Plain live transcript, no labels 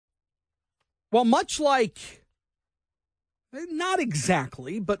Well, much like, not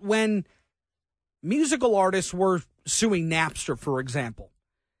exactly, but when musical artists were suing Napster, for example,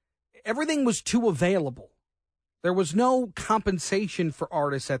 everything was too available. There was no compensation for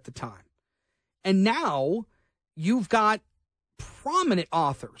artists at the time. And now you've got prominent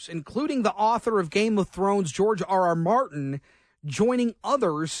authors, including the author of Game of Thrones, George R.R. Martin, joining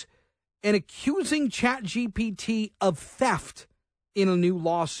others and accusing ChatGPT of theft in a new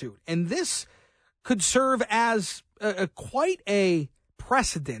lawsuit. And this could serve as quite a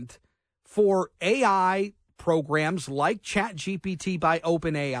precedent for AI programs like ChatGPT by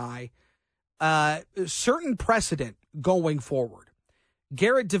OpenAI, certain precedent going forward.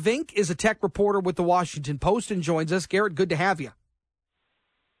 Gerrit Vynck is a tech reporter with the Washington Post and joins us. Gerrit, good to have you.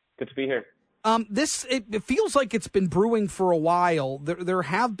 Good to be here. It feels like it's been brewing for a while. There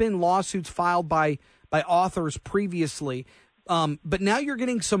have been lawsuits filed by authors previously, but now you're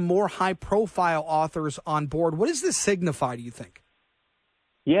getting some more high-profile authors on board. What does this signify, do you think?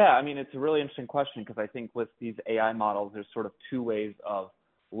 Yeah, I mean, it's a really interesting question because I think with these AI models, there's sort of two ways of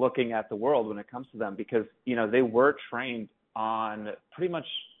looking at the world when it comes to them because, you know, they were trained on pretty much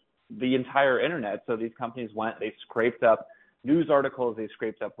the entire internet. So these companies they scraped up news articles, they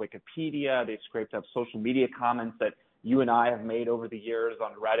scraped up Wikipedia, they scraped up social media comments that you and I have made over the years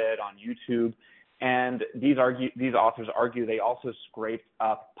on Reddit, on YouTube. And these authors argue they also scraped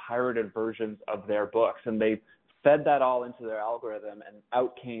up pirated versions of their books, and they fed that all into their algorithm, and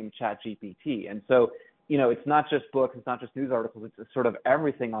out came ChatGPT. And so, you know, it's not just books, it's not just news articles, it's sort of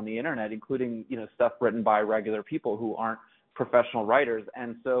everything on the internet, including, you know, stuff written by regular people who aren't professional writers.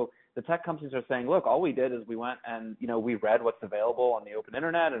 And so the tech companies are saying, look, all we did is we went and, you know, we read what's available on the open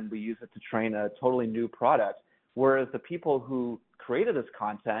internet and we use it to train a totally new product. Whereas the people who created this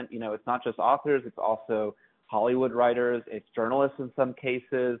content, you know, it's not just authors, it's also Hollywood writers, it's journalists in some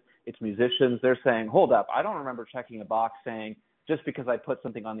cases, it's musicians. They're saying, hold up, I don't remember checking a box saying just because I put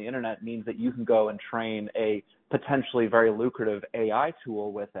something on the internet means that you can go and train a potentially very lucrative AI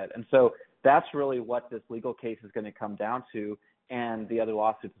tool with it. And so that's really what this legal case is going to come down to, and the other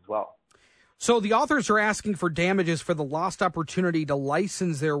lawsuits as well. So the authors are asking for damages for the lost opportunity to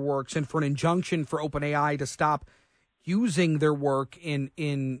license their works and for an injunction for OpenAI to stop using their work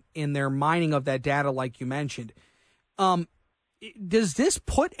in their mining of that data, like you mentioned. Does this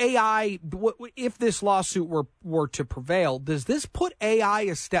put AI, if this lawsuit were to prevail, does this put AI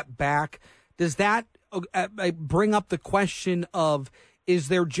a step back? Does that bring up the question of, is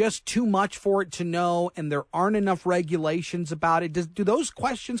there just too much for it to know and there aren't enough regulations about it? Do those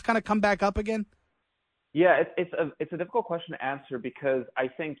questions kind of come back up again? Yeah, it's a difficult question to answer because I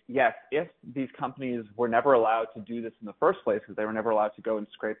think, yes, if these companies were never allowed to do this in the first place, because they were never allowed to go and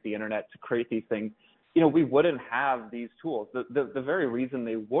scrape the internet to create these things, you know, we wouldn't have these tools. The very reason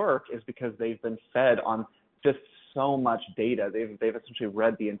they work is because they've been fed on just so much data. They've essentially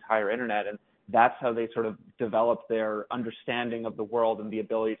read the entire internet, and that's how they sort of develop their understanding of the world and the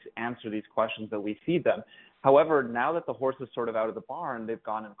ability to answer these questions that we feed them. However, now that the horse is sort of out of the barn, they've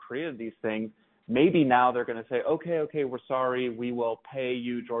gone and created these things. Maybe now they're going to say, okay, we're sorry. We will pay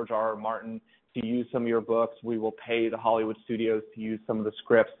you, George R.R. Martin, to use some of your books. We will pay the Hollywood studios to use some of the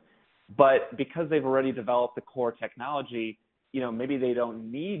scripts. But because they've already developed the core technology, you know, maybe they don't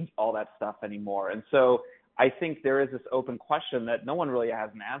need all that stuff anymore. And so I think there is this open question that no one really has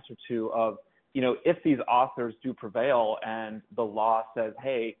an answer to of, you know, if these authors do prevail and the law says,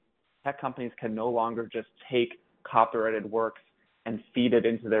 hey, tech companies can no longer just take copyrighted works and feed it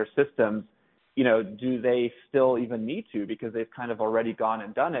into their systems, you know, do they still even need to because they've kind of already gone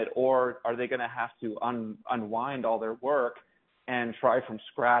and done it? Or are they going to have to unwind all their work and try from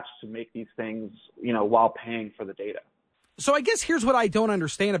scratch to make these things, you know, while paying for the data? So I guess here's what I don't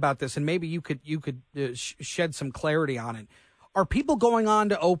understand about this, and maybe you could shed some clarity on it. Are people going on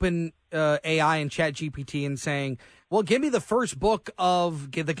to open AI and ChatGPT and saying, well, give me the first book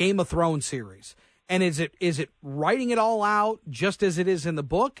of the Game of Thrones series? And is it writing it all out just as it is in the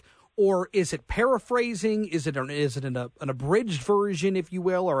book? Or is it paraphrasing? Is it an abridged version, if you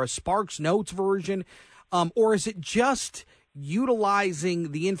will, or a Sparks Notes version? Or is it just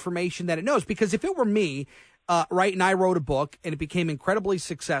utilizing the information that it knows? Because if it were me, right, and I wrote a book and it became incredibly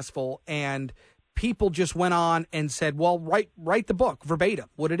successful and people just went on and said, well, write the book verbatim,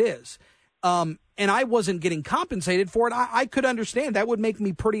 what it is. And I wasn't getting compensated for it. I could understand. That would make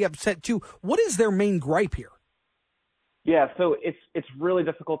me pretty upset too. What is their main gripe here? Yeah, so it's really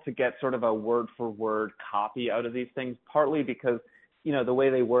difficult to get sort of a word-for-word copy out of these things, partly because, you know, the way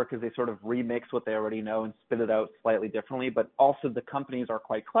they work is they sort of remix what they already know and spit it out slightly differently, but also the companies are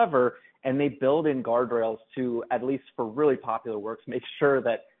quite clever and they build in guardrails to, at least for really popular works, make sure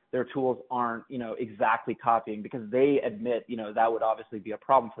that their tools aren't, exactly copying, because they admit, that would obviously be a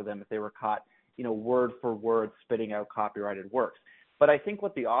problem for them if they were caught, word for word spitting out copyrighted works. But I think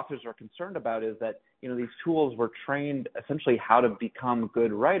what the authors are concerned about is that, these tools were trained essentially how to become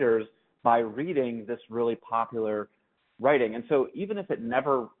good writers by reading this really popular writing. And so even if it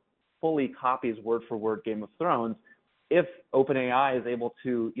never fully copies word for word Game of Thrones, if OpenAI is able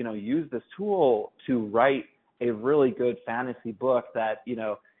to, use this tool to write a really good fantasy book that,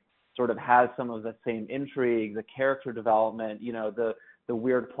 sort of has some of the same intrigue, the character development, the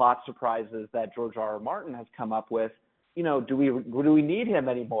weird plot surprises that George R.R. Martin has come up with, do we need him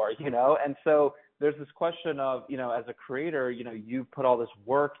anymore, And so there's this question of, as a creator, you've put all this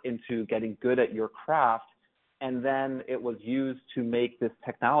work into getting good at your craft, and then it was used to make this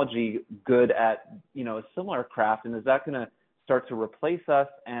technology good at, a similar craft. And is that going to start to replace us?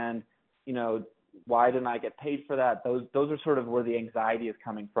 And, why didn't I get paid for that? Those are sort of where the anxiety is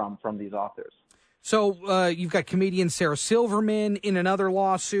coming from these authors. So you've got comedian Sarah Silverman in another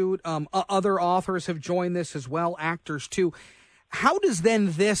lawsuit. Other authors have joined this as well, actors too. How does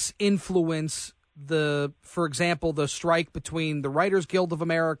then this influence for example, the strike between the Writers Guild of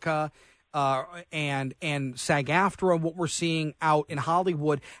America and SAG-AFTRA, and what we're seeing out in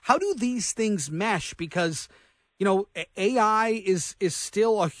Hollywood? How do these things mesh? Because, AI is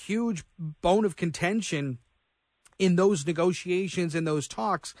still a huge bone of contention in those negotiations, in those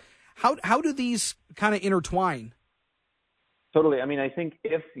talks. How do these kind of intertwine? Totally. I mean, I think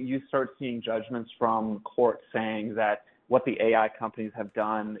if you start seeing judgments from courts saying that what the AI companies have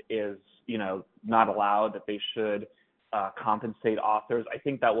done is, not allowed, that they should compensate authors, I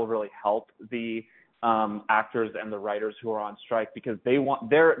think that will really help the actors and the writers who are on strike, because they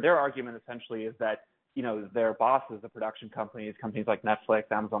want their argument essentially is that, their bosses, the production companies like Netflix,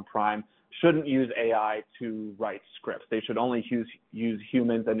 Amazon Prime, shouldn't use AI to write scripts. They should only use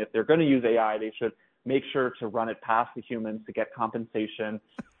humans, and if they're going to use AI, they should make sure to run it past the humans to get compensation.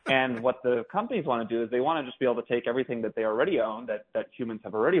 And what the companies want to do is they want to just be able to take everything that they already own, that humans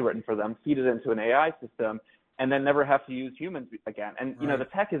have already written for them, feed it into an AI system, and then never have to use humans again. And right. The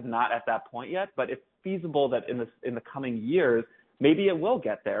tech is not at that point yet, but it's feasible that in the coming years, maybe it will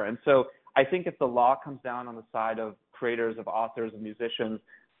get there. And so I think if the law comes down on the side of creators, of authors, of musicians,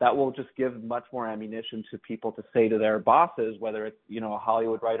 that will just give much more ammunition to people to say to their bosses, whether it's, a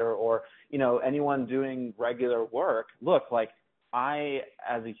Hollywood writer or, anyone doing regular work, look, like, I,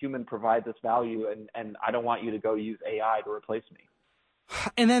 as a human, provide this value, and I don't want you to go use AI to replace me.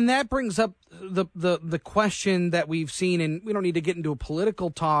 And then that brings up the question that we've seen, and we don't need to get into a political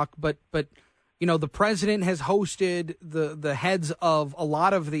talk, but the president has hosted the heads of a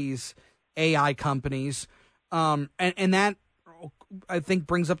lot of these AI companies, and that, I think,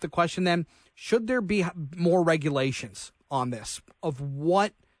 brings up the question then, should there be more regulations on this, of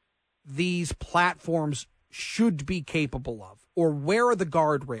what these platforms should be capable of, or where are the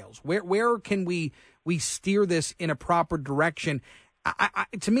guardrails? Where can we steer this in a proper direction?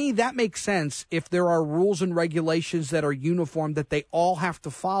 To me, that makes sense if there are rules and regulations that are uniform, that they all have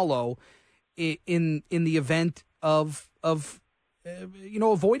to follow in the event of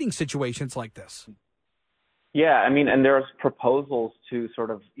avoiding situations like this. Yeah, I mean, and there's proposals to sort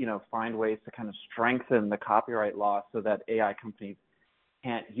of, find ways to kind of strengthen the copyright law so that AI companies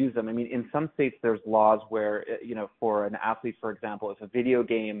can't use them. I mean, in some states, there's laws where, for an athlete, for example, if a video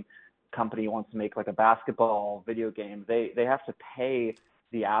game company wants to make like a basketball video game, they have to pay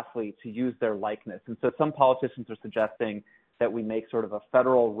the athlete to use their likeness. And so some politicians are suggesting that we make sort of a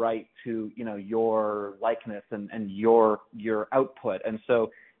federal right to, your likeness and your output. And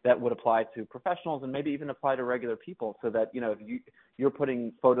so that would apply to professionals and maybe even apply to regular people, so that, if you're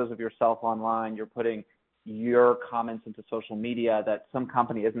putting photos of yourself online, you're putting your comments into social media, that some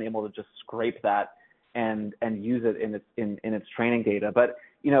company isn't able to just scrape that and use it in its training data. But,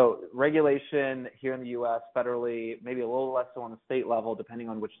 regulation here in the U.S. federally, maybe a little less so on the state level, depending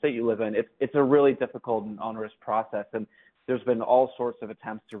on which state you live in, it's a really difficult and onerous process. And there's been all sorts of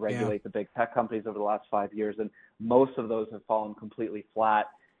attempts to regulate the big tech companies over the last 5 years, and most of those have fallen completely flat.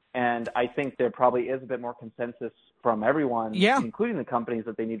 And I think there probably is a bit more consensus from everyone, including the companies,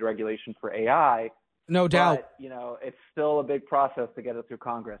 that they need regulation for AI. No doubt. But, it's still a big process to get it through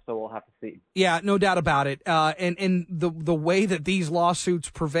Congress, so we'll have to see. Yeah, no doubt about it. And the way that these lawsuits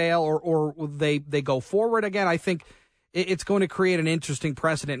prevail or they go forward again, I think it's going to create an interesting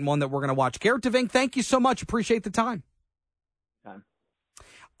precedent, and one that we're going to watch. Gerrit, Vynck, thank you so much. Appreciate the time.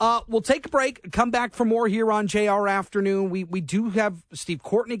 We'll take a break, come back for more here on JR Afternoon. We do have Steve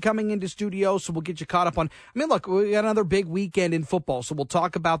Courtney coming into studio, so we'll get you caught up on. Look, we got another big weekend in football, so we'll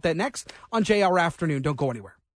talk about that next on JR Afternoon. Don't go anywhere.